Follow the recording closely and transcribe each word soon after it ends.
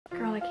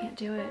can't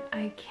do it.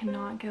 I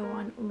cannot go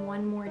on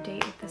one more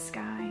date with this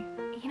guy.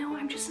 You know,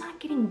 I'm just not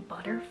getting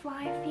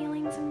butterfly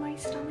feelings in my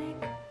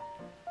stomach.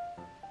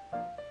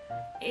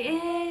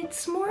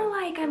 It's more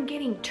like I'm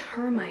getting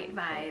termite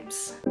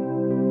vibes.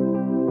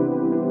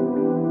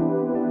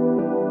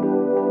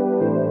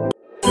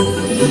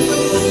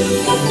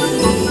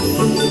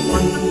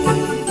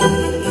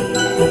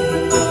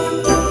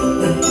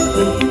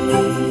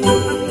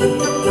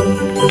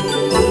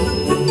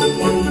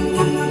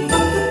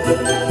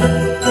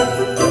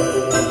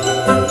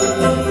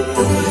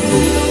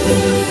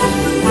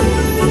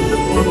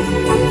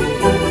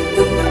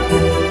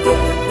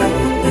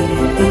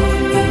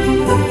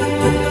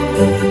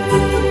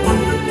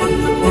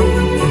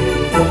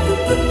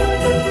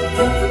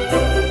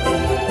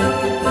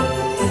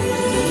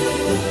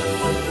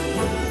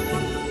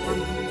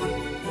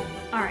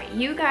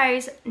 You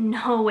guys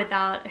know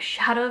without a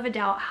shadow of a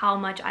doubt how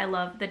much I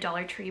love the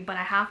Dollar Tree, but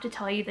I have to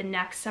tell you the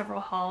next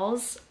several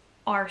hauls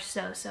are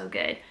so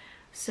good.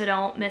 So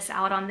don't miss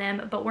out on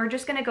them, but we're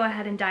just gonna go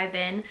ahead and dive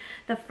in.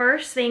 The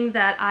first thing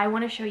that I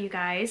wanna show you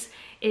guys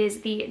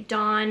is the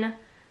Dawn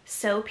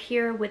soap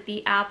here with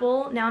the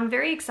apple. Now I'm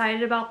very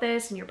excited about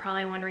this, and you're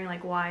probably wondering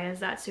like, why is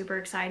that super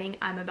exciting?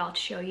 I'm about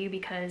to show you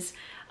because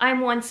I'm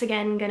once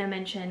again gonna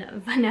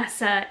mention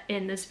Vanessa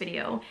in this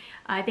video.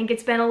 I think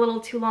it's been a little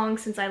too long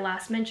since I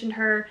last mentioned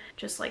her,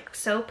 just like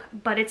soap,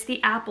 but it's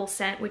the apple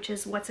scent, which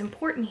is what's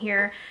important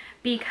here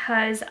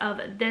because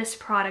of this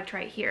product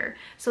right here.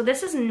 So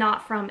this is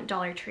not from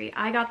Dollar Tree.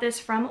 I got this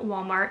from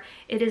Walmart.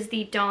 It is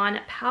the Dawn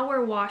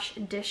Power Wash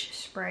Dish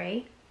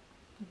Spray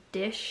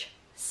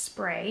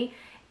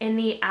in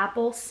the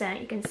apple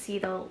scent. You can see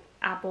the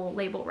apple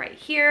label right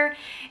here.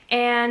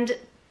 And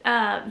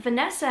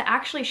Vanessa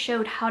actually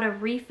showed how to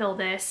refill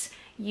this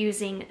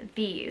using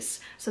these.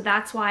 So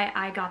that's why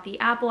I got the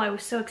apple. I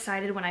was so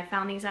excited when I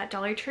found these at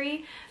Dollar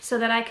Tree so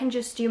that I can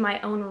just do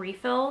my own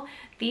refill.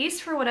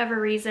 These, for whatever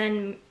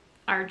reason,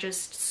 are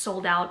just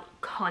sold out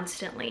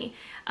constantly,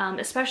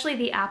 especially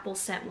the apple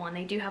scent one.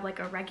 They do have like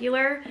a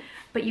regular,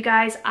 but you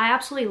guys, I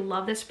absolutely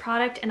love this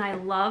product, and I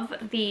love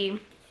the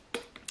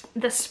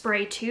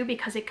spray too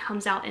because it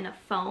comes out in a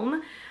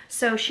foam.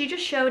 So she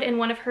just showed in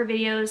one of her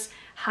videos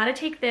how to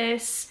take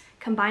this,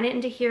 combine it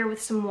into here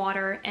with some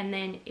water, and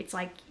then it's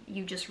like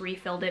you just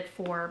refilled it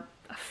for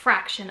a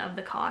fraction of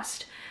the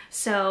cost.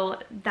 So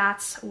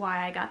that's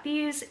why I got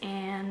these,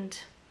 and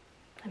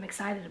I'm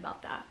excited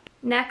about that.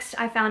 Next,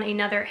 I found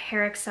another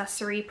hair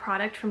accessory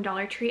product from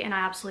Dollar Tree, and I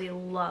absolutely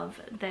love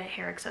the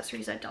hair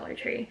accessories at Dollar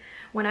Tree.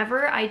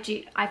 Whenever I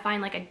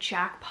find like a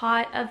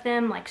jackpot of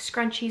them, like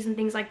scrunchies and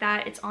things like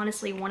that. It's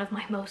honestly one of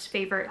my most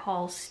favorite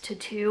hauls to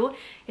do,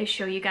 is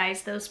show you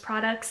guys those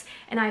products.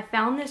 And I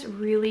found this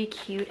really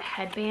cute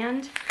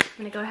headband. I'm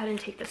gonna go ahead and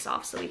take this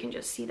off so we can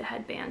just see the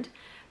headband.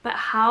 But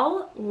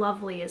how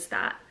lovely is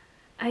that?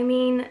 I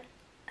mean,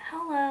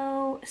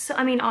 hello. So,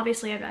 I mean,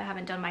 obviously I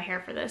haven't done my hair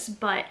for this,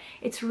 but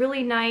it's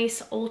really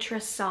nice,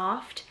 ultra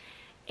soft,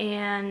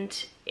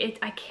 and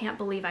I can't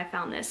believe I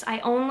found this. I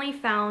only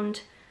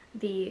found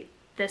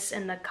this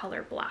in the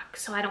color black,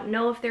 so I don't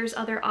know if there's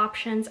other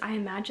options. I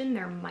imagine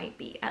there might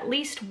be at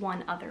least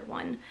one other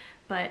one,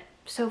 but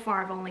so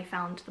far I've only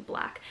found the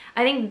black.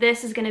 I think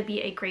this is gonna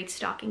be a great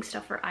stocking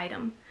stuffer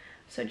item.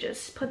 So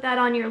just put that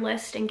on your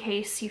list in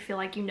case you feel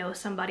like you know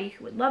somebody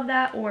who would love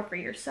that, or for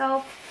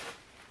yourself.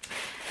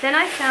 Then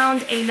I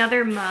found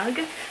another mug,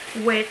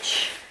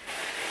 which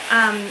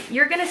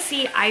you're gonna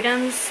see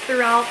items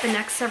throughout the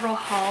next several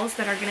hauls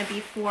that are gonna be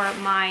for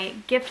my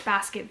gift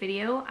basket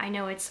video. I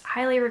know it's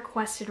highly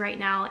requested right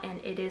now, and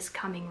it is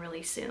coming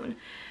really soon.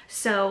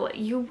 So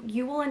you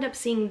will end up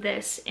seeing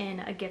this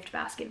in a gift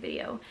basket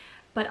video.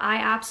 But I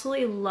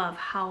absolutely love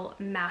how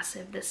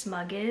massive this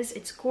mug is.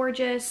 It's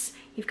gorgeous.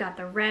 You've got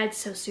the red,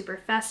 so super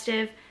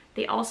festive.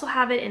 They also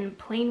have it in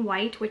plain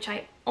white, which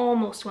I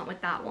almost went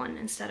with that one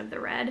instead of the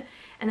red.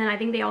 And then I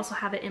think they also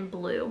have it in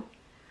blue.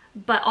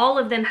 But all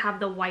of them have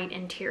the white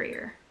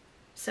interior.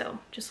 So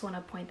just want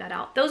to point that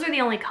out. Those are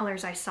the only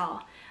colors I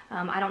saw.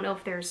 I don't know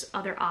if there's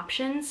other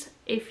options.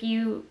 If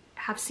you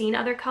have seen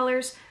other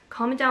colors,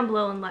 comment down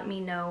below and let me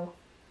know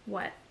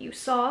what you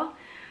saw.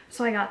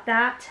 So I got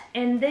that.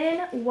 And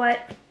then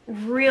what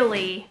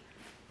really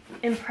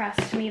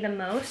impressed me the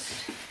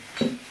most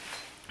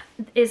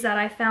is that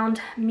I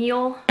found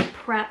meal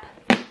prep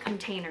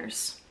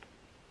containers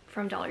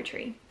from Dollar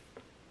Tree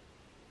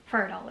for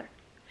 $1.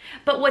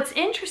 But what's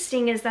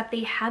interesting is that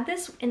they had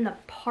this in the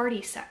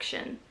party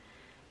section,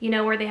 you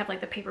know, where they have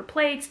like the paper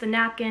plates, the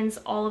napkins,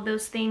 all of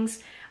those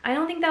things. I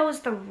don't think that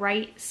was the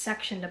right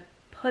section to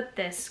put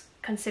this,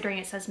 considering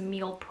it says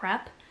meal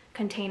prep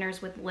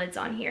containers with lids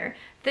on here.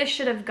 This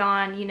should have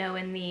gone, you know,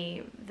 in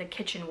the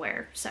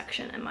kitchenware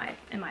section, in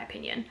my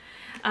opinion.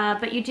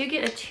 But you do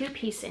get a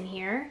 2-piece in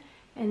here,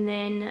 and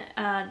then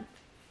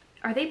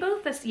are they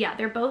both this? Yeah,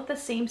 they're both the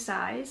same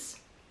size.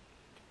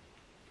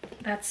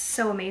 That's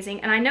so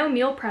amazing. And I know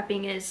meal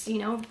prepping is, you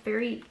know,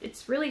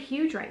 it's really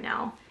huge right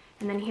now.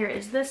 And then here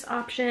is this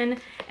option,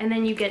 and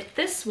then you get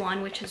this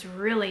one, which is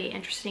really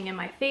interesting and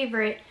my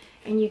favorite,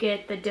 and you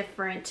get the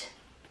different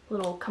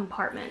little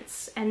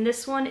compartments. And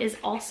this one is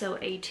also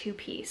a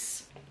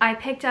 2-piece. I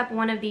picked up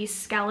one of these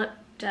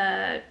scalloped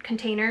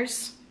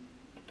containers.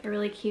 They're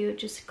really cute,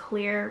 just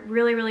clear,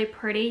 really, really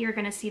pretty. You're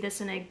gonna see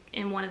this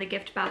in one of the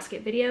gift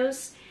basket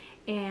videos.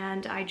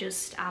 And I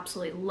just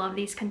absolutely love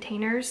these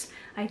containers.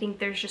 I think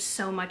there's just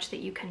so much that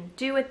you can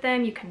do with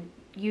them. You can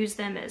use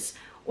them as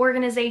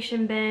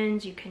organization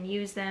bins. You can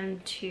use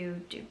them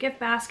to do gift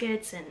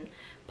baskets and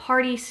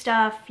party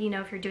stuff. You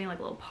know, if you're doing like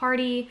a little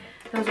party,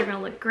 those are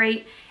gonna look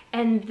great.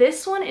 And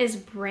this one is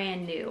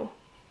brand new.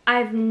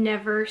 I've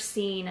never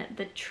seen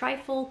the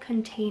trifle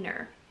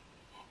container.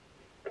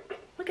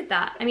 Look at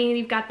that. I mean,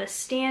 you've got the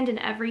stand and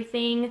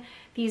everything.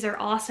 These are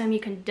awesome. You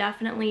can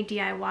definitely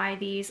DIY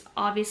these.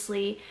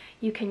 Obviously,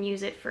 you can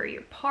use it for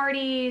your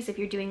parties, if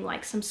you're doing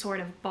like some sort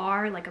of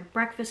bar, like a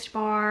breakfast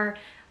bar,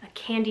 a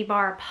candy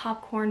bar, a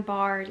popcorn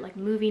bar, like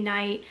movie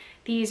night.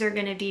 These are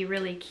gonna be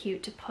really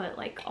cute to put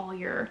like all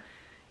your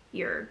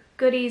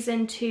goodies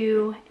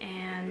into,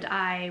 and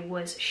I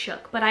was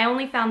shook. But I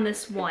only found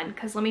this one,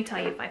 because let me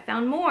tell you, if I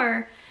found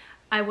more,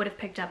 I would have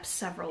picked up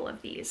several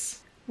of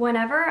these.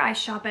 Whenever I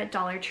shop at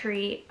Dollar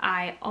Tree,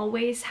 I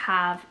always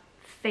have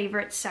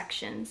favorite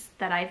sections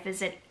that I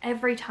visit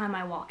every time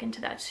I walk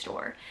into that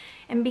store.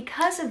 And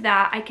because of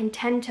that, I can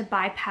tend to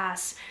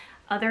bypass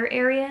other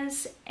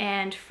areas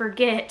and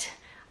forget,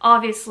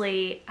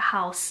 obviously,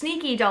 how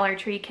sneaky Dollar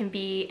Tree can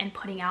be in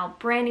putting out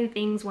brand new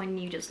things when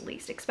you just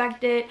least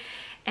expect it.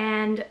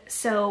 And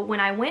so when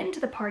I went into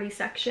the party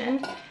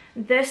section,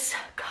 this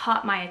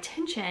caught my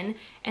attention,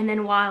 and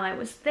then while I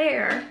was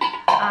there,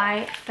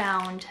 I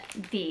found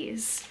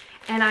these,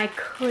 and I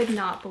could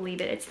not believe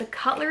it. It's the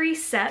cutlery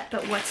set,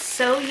 but what's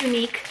so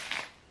unique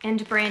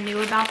and brand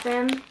new about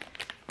them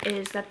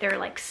is that they're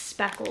like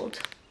speckled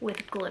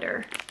with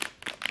glitter.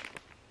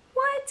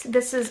 What?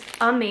 This is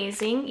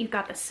amazing. You've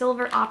got the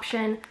silver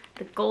option,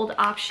 the gold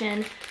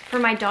option. For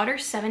my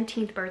daughter's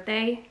 17th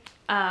birthday,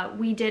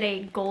 we did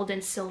a gold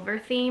and silver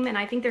theme, and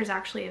I think there's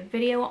actually a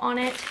video on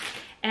it.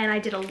 And I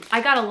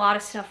got a lot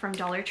of stuff from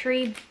Dollar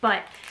Tree,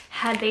 but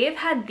had they have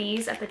had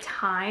these at the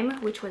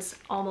time, which was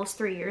almost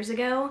 3 years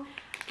ago,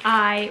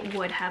 I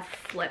would have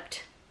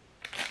flipped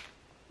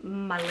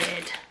my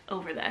lid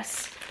over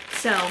this.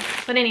 So,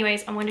 but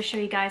anyways, I wanted to show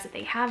you guys that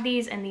they have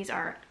these, and these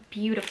are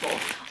beautiful.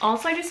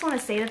 Also, I just want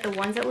to say that the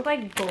ones that look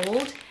like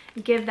gold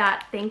give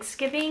that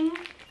Thanksgiving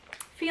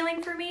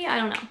feeling for me. I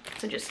don't know.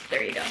 So just,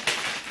 there you go.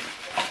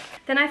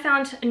 Then I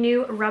found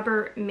new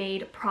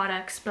Rubbermaid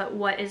products, but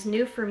what is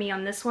new for me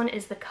on this one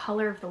is the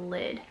color of the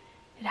lid.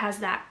 It has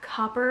that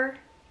copper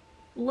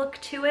look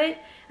to it,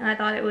 and I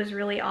thought it was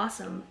really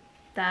awesome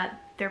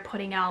that they're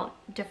putting out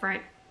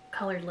different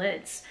colored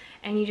lids,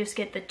 and you just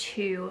get the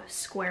 2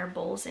 square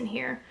bowls in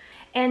here.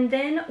 And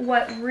then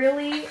what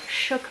really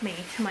shook me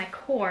to my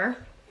core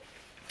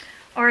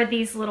are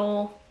these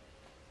little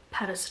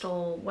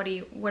pedestal, what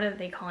are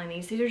they calling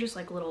these? These are just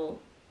like little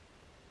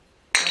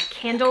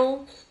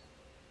candle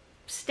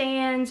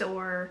stands,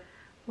 or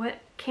what,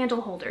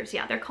 candle holders.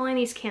 Yeah, they're calling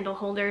these candle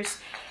holders,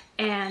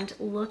 and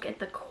look at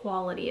the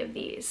quality of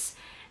these.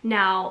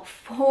 Now,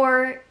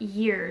 for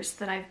years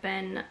that I've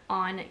been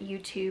on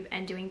YouTube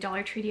and doing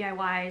Dollar Tree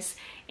DIYs,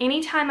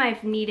 anytime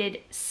I've needed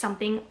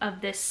something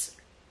of this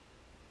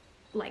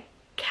like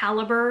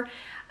caliber,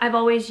 I've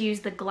always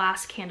used the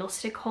glass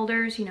candlestick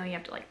holders. You know, you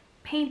have to like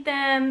paint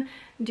them,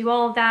 do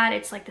all of that.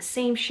 It's like the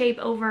same shape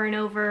over and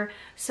over.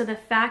 So the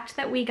fact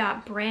that we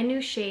got brand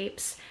new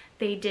shapes,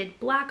 they did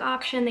black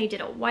option, they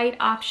did a white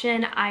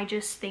option. I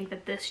just think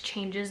that this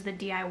changes the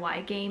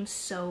DIY game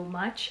so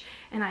much,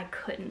 and I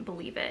couldn't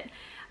believe it.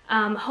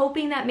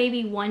 Hoping that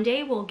maybe one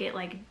day we'll get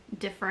like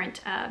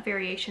different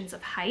variations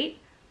of height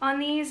on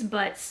these,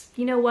 but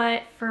you know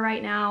what, for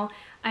right now,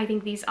 I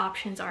think these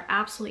options are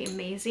absolutely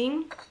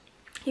amazing.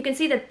 You can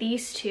see that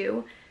these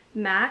two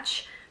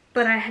match,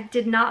 but I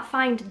did not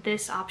find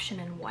this option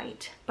in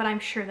white, but I'm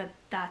sure that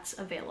that's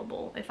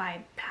available if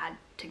I had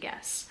to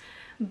guess.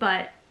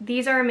 But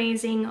these are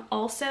amazing.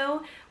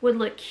 Also would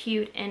look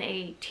cute in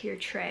a tier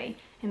tray,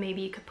 and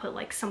maybe you could put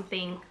like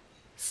something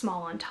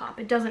small on top.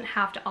 It doesn't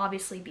have to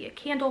obviously be a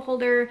candle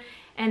holder.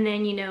 And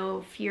then, you know,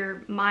 if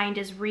your mind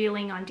is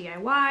reeling on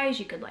DIYs,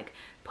 you could like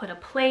put a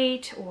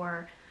plate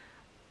or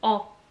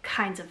all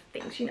kinds of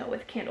things, you know,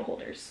 with candle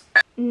holders.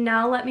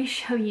 Now let me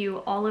show you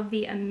all of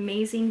the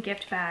amazing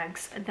gift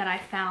bags that I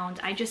found.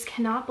 I just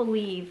cannot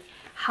believe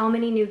how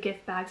many new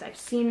gift bags I've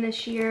seen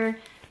this year.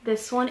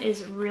 This one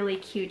is really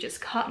cute, just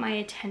caught my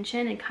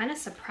attention and kind of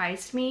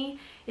surprised me.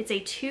 It's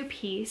a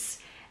 2-piece,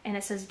 and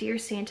it says, "Dear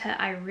Santa,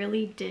 I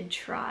really did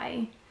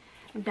try."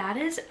 That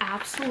is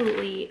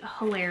absolutely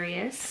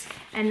hilarious.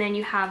 And then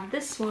you have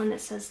this one that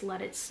says,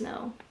 "Let it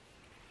snow,"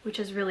 which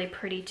is really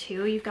pretty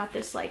too. You've got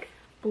this like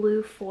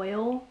blue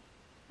foil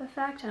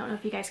effect. I don't know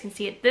if you guys can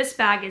see it. This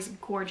bag is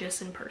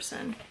gorgeous in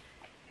person.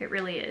 It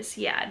really is.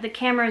 Yeah, the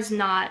camera is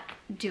not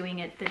doing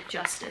it the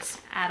justice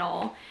at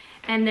all.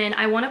 And then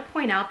I want to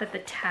point out that the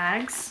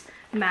tags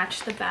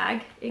match the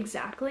bag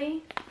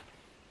exactly.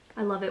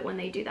 I love it when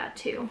they do that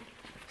too.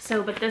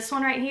 So, but this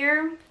one right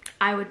here,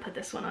 I would put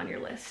this one on your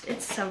list.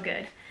 It's so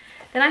good.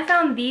 Then I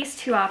found these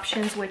two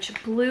options,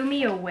 which blew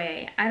me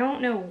away. I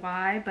don't know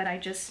why, but I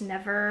just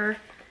never,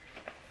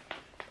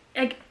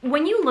 like,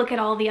 when you look at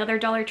all the other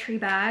Dollar Tree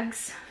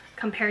bags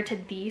compared to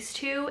these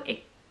two,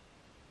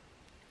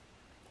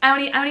 I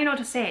don't even know what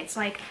to say. It's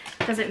like,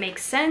 does it make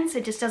sense?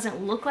 It just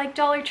doesn't look like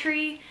Dollar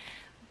Tree,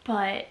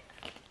 but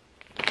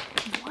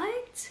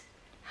what?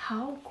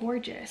 How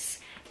gorgeous.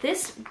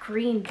 This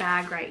green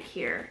bag right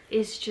here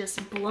is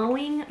just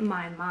blowing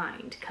my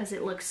mind because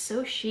it looks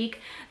so chic.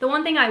 The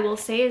one thing I will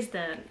say is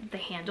the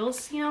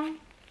handles, you know,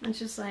 it's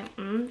just like,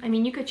 I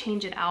mean, you could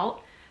change it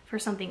out for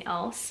something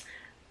else,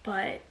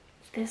 but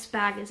this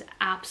bag is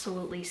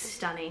absolutely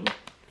stunning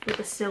with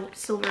the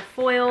silver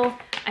foil.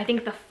 I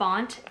think the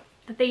font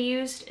that they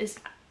used is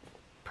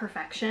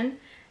perfection.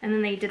 And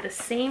then they did the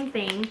same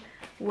thing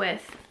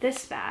with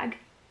this bag.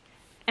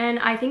 And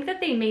I think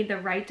that they made the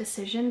right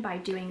decision by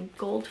doing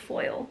gold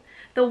foil.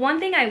 The one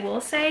thing I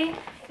will say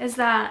is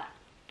that,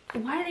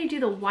 why do they do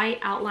the white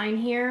outline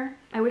here?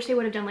 I wish they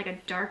would have done like a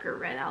darker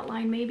red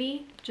outline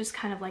maybe, just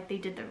kind of like they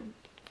did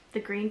the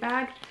green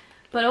bag.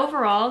 But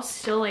overall,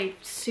 still a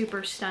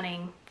super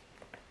stunning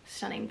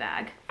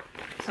bag.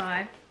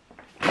 So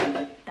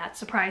that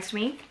surprised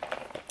me.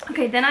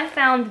 Okay, then I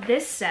found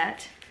this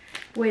set,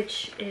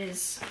 which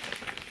is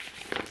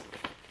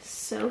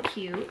so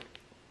cute.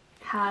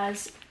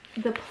 Has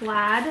the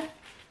plaid.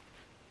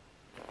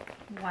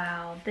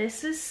 Wow,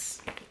 this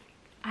is,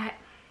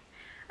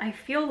 I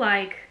feel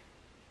like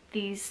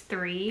these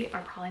three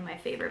are probably my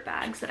favorite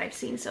bags that I've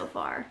seen so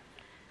far.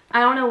 I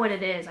don't know what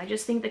it is. I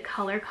just think the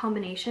color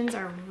combinations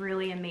are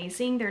really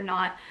amazing. They're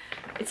not,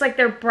 it's like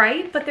they're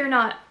bright, but they're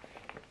not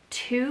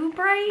too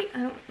bright.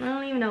 I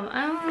don't even know.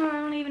 I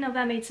don't even know if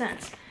that made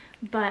sense.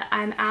 But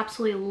I'm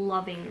absolutely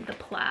loving the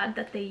plaid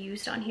that they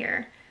used on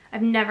here.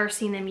 I've never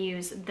seen them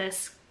use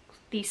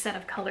these set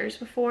of colors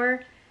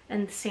before,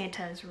 and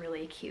Santa is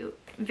really cute.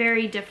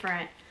 Very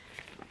different.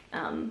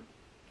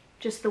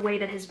 Just the way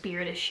that his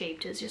beard is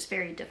shaped is just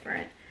very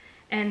different.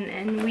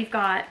 And we've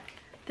got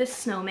this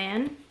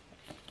snowman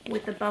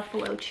with the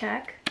buffalo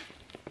check.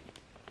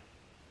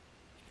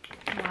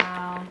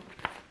 Wow.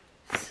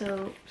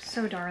 So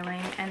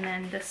darling. And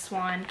then this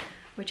one,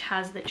 which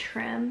has the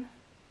trim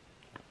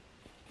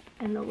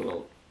and the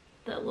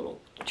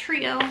little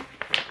trio.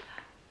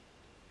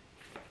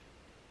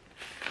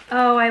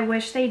 Oh, I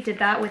wish they did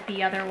that with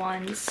the other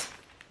ones.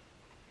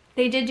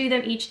 They did do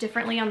them each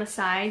differently on the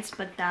sides,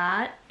 but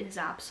that is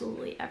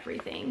absolutely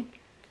everything.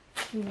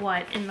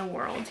 What in the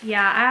world?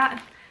 Yeah,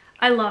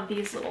 I love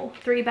these little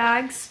 3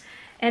 bags.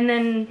 And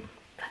then,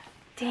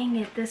 dang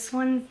it, this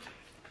one,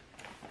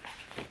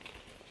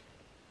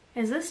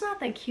 is this not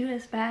the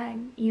cutest bag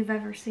you've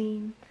ever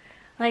seen?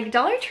 Like,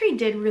 Dollar Tree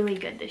did really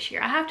good this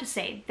year. I have to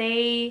say,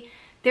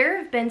 there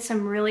have been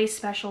some really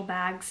special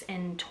bags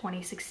in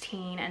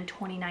 2016 and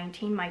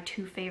 2019, my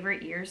 2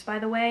 favorite years, by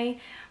the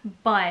way.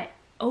 But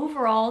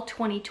overall,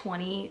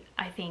 2020,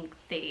 I think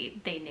they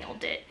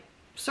nailed it.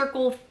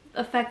 Circle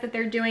effect that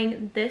they're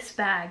doing, this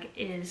bag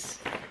is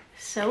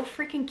so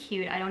freaking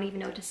cute. I don't even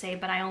know what to say,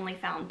 but I only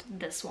found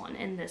this one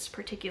in this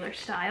particular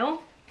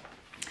style.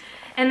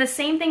 And the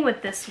same thing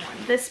with this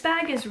one. This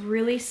bag is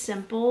really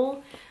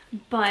simple,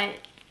 but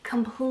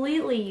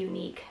completely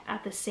unique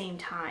at the same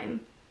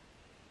time.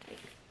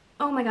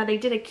 Oh my god, they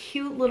did a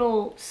cute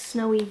little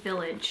snowy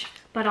village,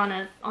 but on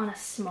a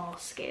small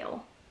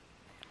scale.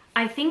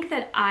 I think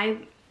that I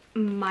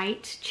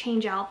might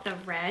change out the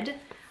red,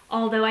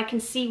 although I can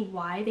see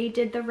why they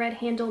did the red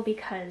handle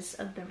because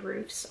of the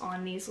roofs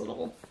on these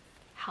little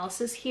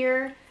houses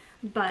here.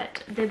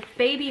 But the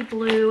baby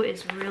blue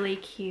is really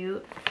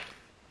cute.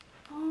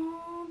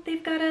 Oh,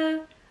 they've got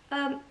a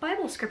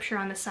Bible scripture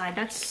on the side.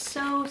 That's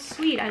so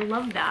sweet. I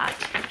love that.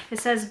 It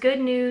says, "Good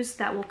news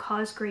that will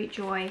cause great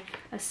joy.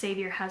 A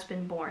Savior has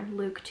been born."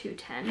 Luke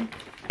 2:10.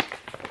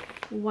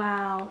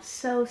 Wow,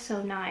 so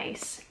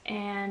nice.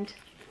 And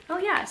oh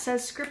yeah, it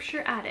says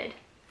scripture added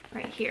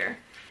right here.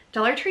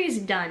 Dollar Tree's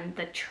done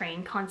the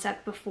train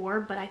concept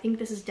before, but I think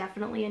this is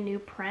definitely a new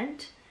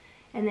print.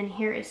 And then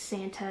here is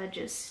Santa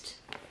just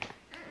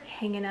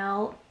hanging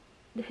out.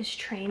 His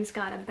train's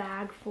got a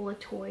bag full of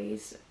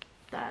toys.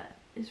 That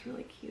is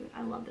really cute.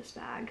 I love this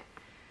bag.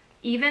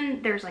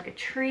 Even there's like a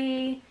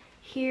tree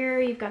here.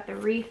 You've got the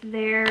wreath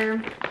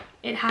there.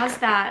 It has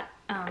that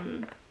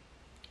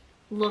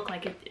look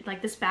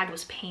like this bag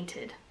was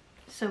painted.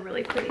 So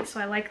really pretty. So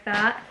I like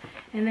that.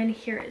 And then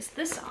here is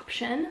this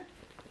option,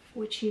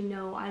 which you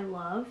know I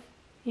love.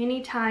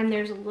 Anytime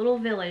there's a little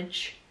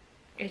village,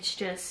 it's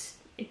just,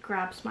 it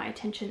grabs my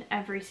attention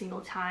every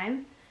single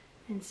time.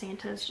 And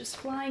Santa's just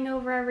flying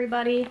over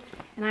everybody.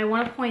 And I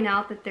want to point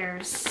out that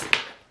there's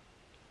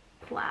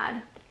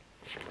plaid.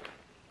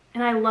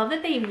 And I love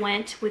that they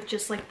went with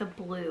just like the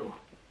blue.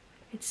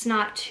 It's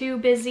not too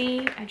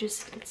busy.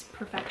 It's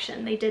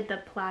perfection. They did the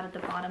plaid at the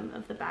bottom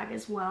of the bag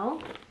as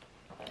well.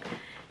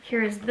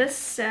 Here is this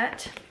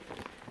set,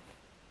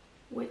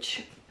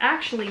 which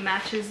actually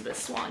matches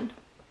this one.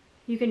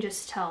 You can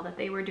just tell that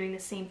they were doing the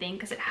same thing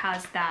because it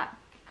has that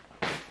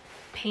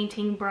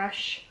painting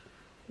brush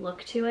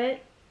look to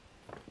it.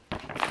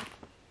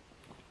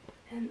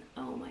 And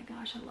oh my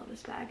gosh, I love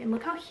this bag. And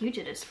look how huge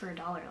it is for $1.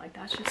 Like,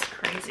 that's just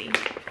crazy.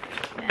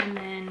 And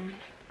then,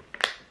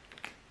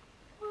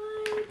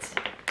 what?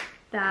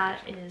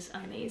 That is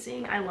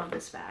amazing. I love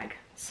this bag.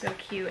 So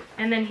cute.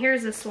 And then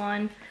here's this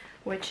one,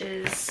 which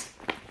is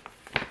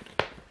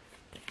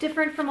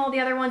different from all the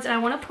other ones. And I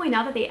want to point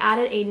out that they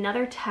added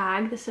another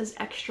tag that says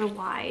extra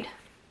wide.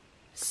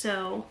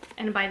 So,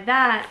 and by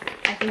that,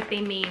 I think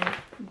they mean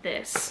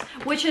this,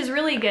 which is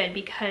really good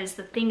because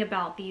the thing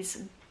about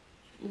these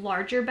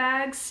larger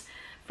bags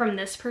from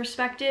this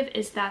perspective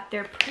is that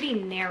they're pretty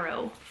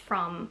narrow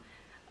from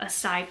a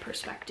side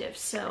perspective.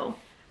 So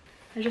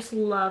I just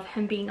love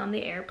him being on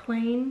the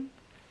airplane.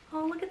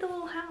 Oh, look at the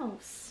little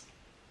house.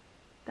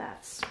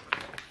 That's,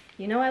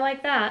 you know, I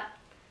like that.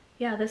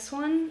 Yeah, this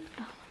one,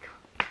 oh my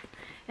god.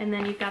 And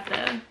then you've got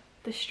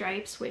the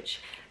stripes,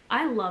 which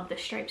I love the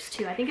stripes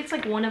too. I think it's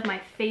like one of my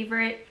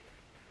favorite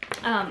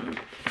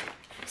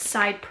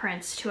side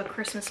prints to a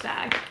Christmas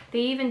bag.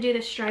 They even do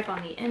the stripe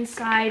on the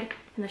inside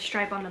and the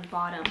stripe on the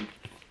bottom.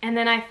 And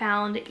then I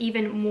found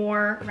even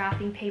more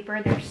wrapping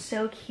paper. They're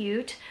so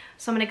cute.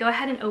 So I'm gonna go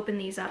ahead and open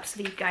these up so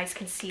that you guys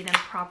can see them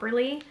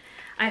properly.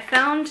 I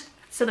found,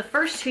 so the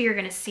first two you're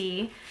gonna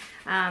see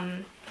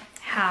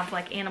have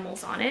like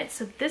animals on it.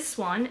 So this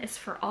one is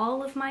for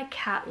all of my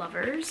cat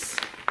lovers.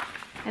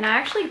 And I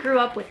actually grew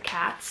up with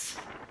cats.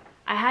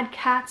 I had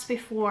cats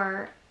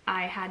before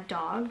I had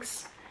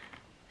dogs.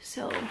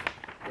 So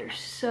they're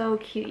so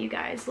cute, you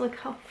guys. Look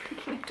how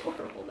freaking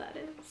adorable that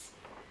is.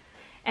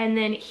 And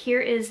then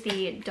here is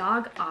the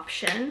dog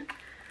option,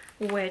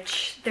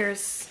 which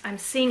I'm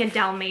seeing a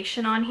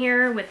Dalmatian on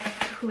here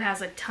who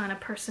has a ton of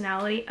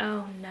personality.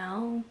 Oh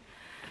no.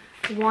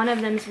 One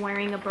of them's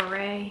wearing a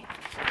beret.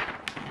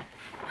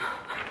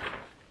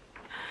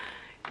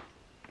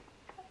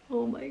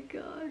 Oh my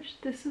gosh,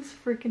 this is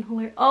freaking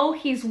hilarious. Oh,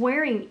 he's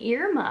wearing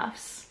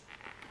earmuffs.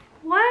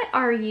 What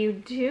are you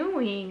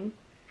doing?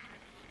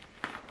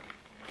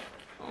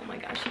 Oh my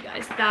gosh, you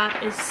guys,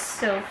 that is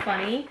so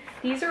funny.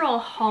 These are all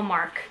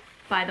Hallmark,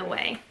 by the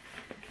way.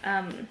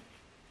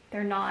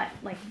 They're not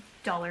like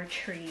Dollar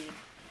Tree,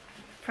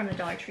 from the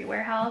Dollar Tree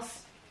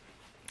warehouse.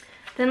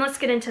 Then let's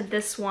get into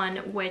this one,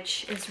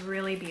 which is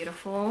really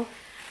beautiful.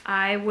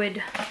 I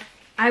would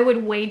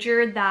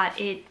wager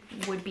that it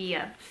would be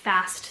a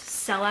fast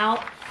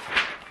sellout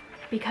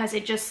because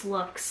it just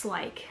looks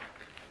like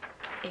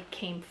it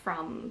came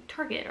from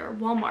Target or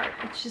Walmart.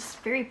 It's just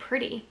very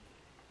pretty.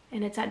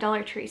 And it's at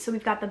Dollar Tree. So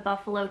we've got the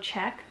buffalo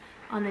check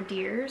on the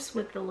deers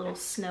with the little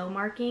snow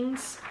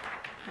markings.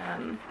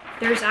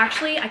 There's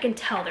actually, I can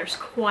tell there's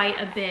quite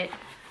a bit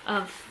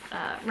of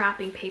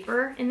wrapping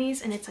paper in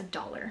these, and it's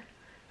 $1.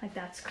 Like,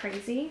 that's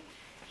crazy.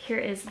 Here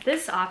is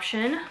this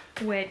option,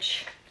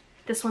 which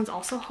this one's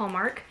also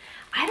Hallmark.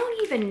 I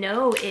don't even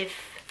know if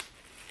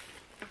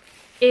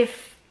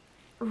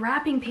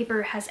wrapping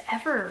paper has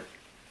ever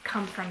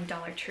come from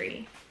Dollar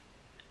Tree.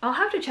 I'll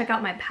have to check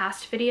out my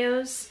past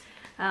videos.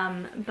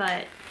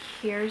 But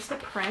here's the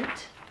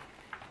print.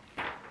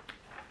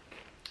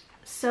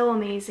 So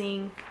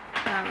amazing.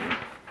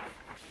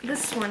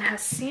 This one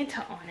has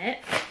Santa on it,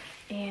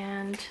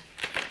 and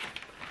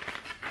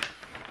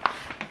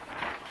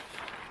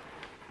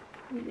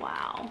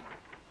wow.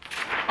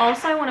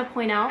 Also, I want to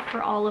point out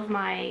for all of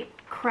my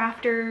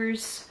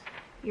crafters,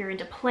 you're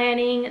into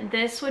planning,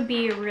 this would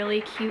be a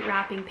really cute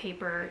wrapping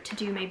paper to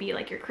do maybe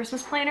like your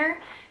Christmas planner,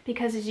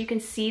 because as you can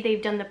see,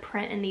 they've done the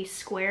print in these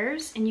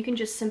squares and you can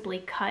just simply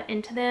cut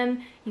into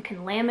them. You can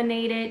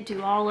laminate it,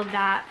 do all of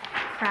that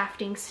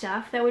crafting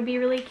stuff. That would be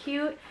really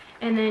cute.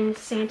 And then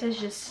Santa's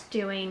just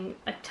doing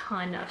a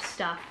ton of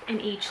stuff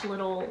in each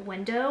little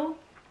window.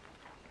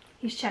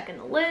 He's checking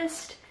the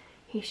list.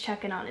 He's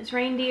checking on his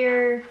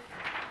reindeer.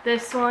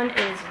 This one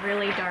is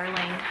really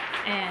darling,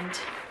 and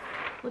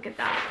look at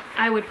that.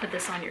 I would put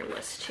this on your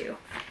list too,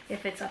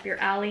 if it's up your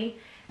alley.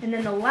 And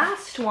then the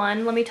last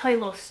one, let me tell you a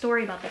little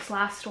story about this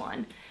last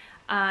one.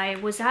 I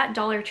was at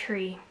Dollar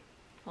Tree.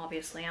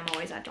 Obviously, I'm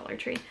always at Dollar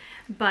Tree.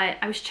 But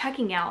I was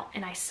checking out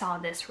and I saw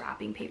this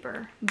wrapping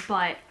paper,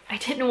 but I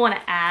didn't want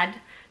to add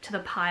to the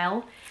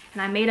pile.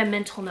 And I made a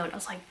mental note. I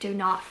was like, do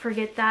not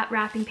forget that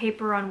wrapping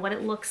paper on what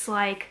it looks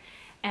like.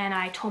 And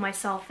I told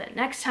myself that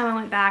next time I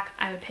went back,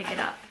 I would pick it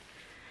up.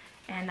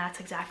 And that's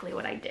exactly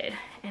what I did.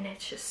 And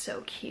it's just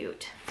so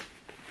cute.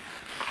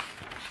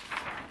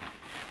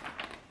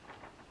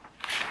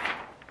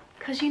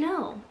 Cause you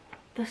know,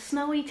 the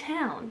snowy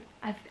town.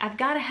 I've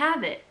got to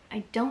have it.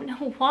 I don't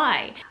know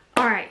why.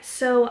 All right,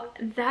 so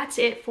that's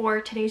it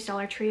for today's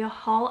Dollar Tree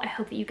haul. I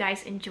hope that you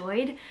guys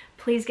enjoyed.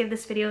 Please give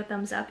this video a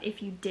thumbs up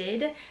if you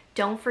did.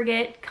 Don't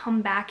forget,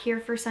 come back here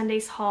for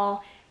Sunday's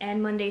haul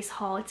and Monday's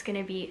haul. It's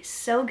gonna be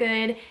so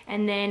good.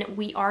 And then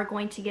we are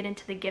going to get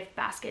into the gift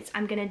baskets.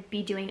 I'm gonna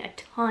be doing a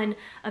ton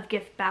of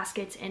gift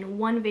baskets in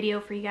one video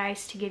for you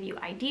guys to give you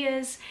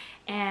ideas.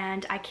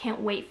 And I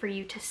can't wait for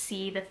you to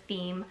see the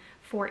theme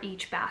for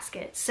each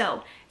basket.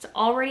 So it's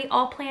already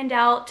all planned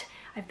out.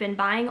 I've been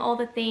buying all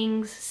the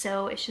things,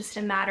 so it's just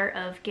a matter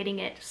of getting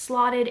it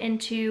slotted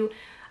into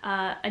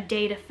a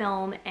day to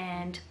film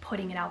and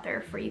putting it out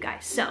there for you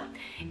guys. So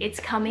it's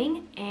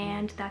coming,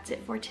 and that's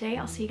it for today.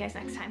 I'll see you guys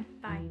next time.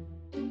 Bye.